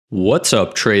What's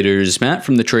up, traders? Matt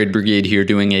from the Trade Brigade here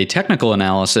doing a technical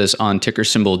analysis on ticker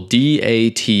symbol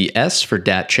DATS for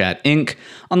DatChat Inc.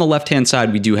 On the left-hand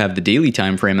side, we do have the daily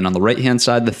time frame, and on the right-hand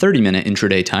side, the 30-minute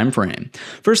intraday time frame.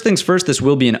 First things first, this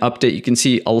will be an update. You can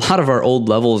see a lot of our old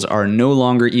levels are no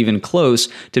longer even close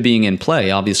to being in play.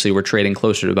 Obviously, we're trading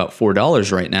closer to about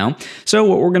 $4 right now. So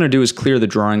what we're going to do is clear the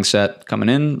drawing set coming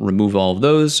in, remove all of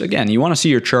those. Again, you want to see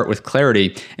your chart with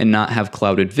clarity and not have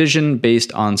clouded vision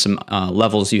based on some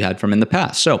levels you had from in the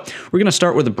past. So we're going to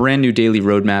start with a brand new daily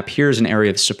roadmap. Here's an area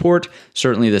of support,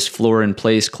 certainly this floor in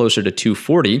place closer to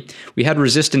 240. We had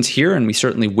resistance here, and we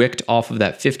certainly wicked off of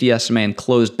that 50 SMA and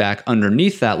closed back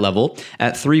underneath that level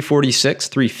at 346,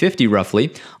 350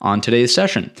 roughly on today's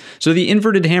session. So the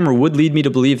inverted hammer would lead me to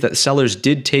believe that sellers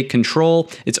did take control.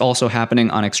 It's also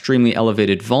happening on extremely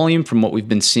elevated volume from what we've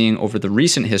been seeing over the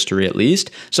recent history at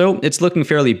least. So it's looking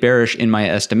fairly bearish in my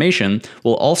estimation.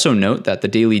 We'll also note that the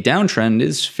daily downtrend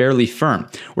is fairly firm.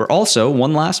 We're also,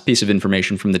 one last piece of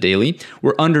information from the daily,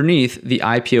 we're underneath the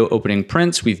IPO opening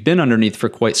prints. We've been underneath for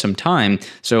quite some time,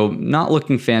 so not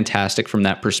looking fantastic from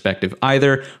that perspective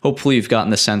either. Hopefully you've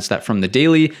gotten the sense that from the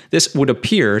daily, this would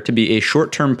appear to be a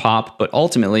short-term pop, but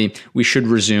ultimately we should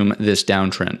resume this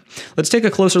downtrend. Let's take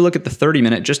a closer look at the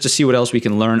 30-minute just to see what else we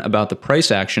can learn about the price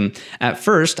action. At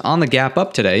first, on the gap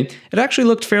up today, it actually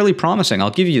looked fairly promising. I'll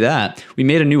give you that. We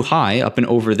made a new high up and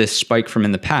over this spike from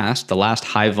in the past, the last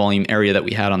high volume area that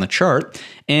we had on the chart.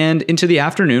 And into the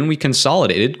afternoon, we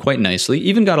consolidated quite nicely,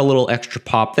 even got a little extra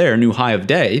pop there, new high of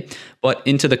day. But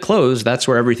into the close, that's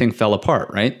where everything fell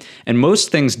apart, right? And most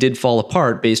things did fall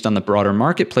apart based on the broader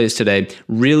marketplace today,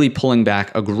 really pulling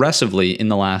back aggressively in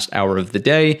the last hour of the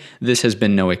day. This has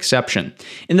been no exception.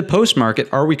 In the post-market,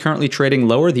 are we currently trading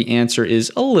lower? The answer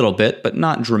is a little bit, but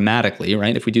not dramatically,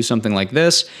 right? If we do something like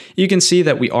this, you can see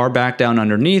that we are back down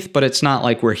underneath, but it's not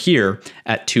like we're here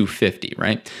at 250,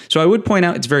 right? So I would point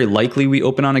out it's very likely we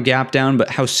open on a gap down, but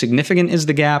how significant is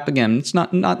the gap? Again, it's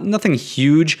nothing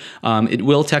huge. It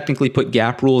will technically put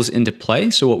gap rules into play.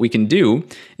 So what we can do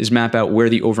is map out where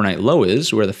the overnight low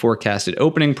is, where the forecasted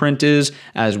opening print is,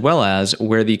 as well as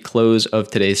where the close of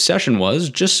today's session was,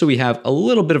 just so we have a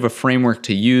little bit of a framework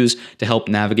to use to help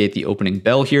navigate the opening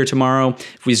bell here tomorrow.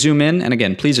 If we zoom in, and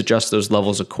again, please adjust those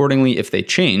levels accordingly if they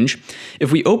change.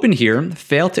 If we open here,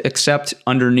 fail to accept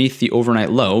underneath the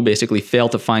overnight low, basically fail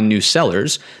to find new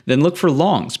sellers, then look for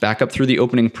longs back up through the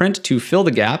opening print to fill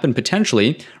the gap and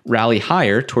potentially rally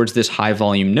higher towards this high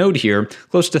volume node here,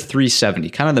 close to 370,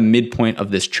 kind of the midpoint of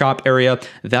this chop area.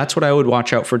 That's what I would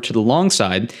watch out for to the long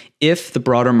side if the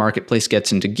broader marketplace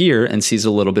gets into gear and sees a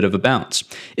little bit of a bounce.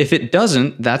 If it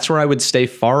doesn't, that's where I would stay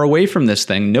far away from this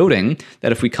thing, noting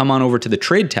that if we come on over to the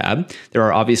trade tab, there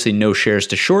are obviously no shares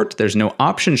to short. There's no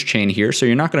options chain here, so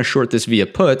you're not going to short this via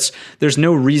puts. There's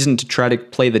no reason to try to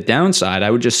play the downside. I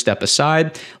would just step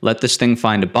aside, let this thing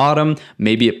find a bottom.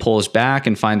 Maybe it pulls back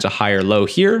and finds a higher low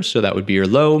here, so that would be your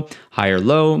low, higher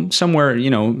low, somewhere,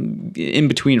 in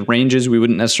between ranges. We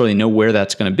wouldn't necessarily know where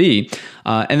that's going to be.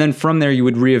 And then from there, you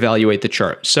would reevaluate the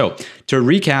chart. So to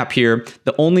recap here,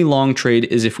 the only long trade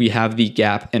is if we have the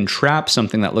gap and trap,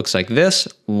 something that looks like this.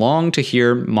 Long to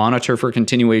here, monitor for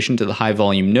continuation to the high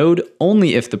volume node,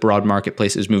 only if the broad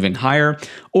marketplace is moving higher,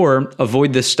 or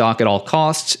avoid this stock at all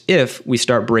costs if we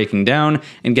start breaking down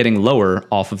and getting lower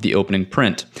off of the opening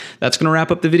print. That's going to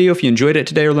wrap up the video. If you enjoyed it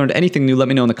today or learned anything new, let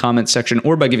me know in the comments section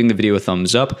or by giving the video a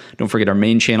thumbs up. Don't forget our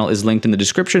main channel is linked in the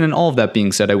description, and all of that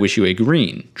being said, I wish you a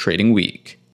green trading week.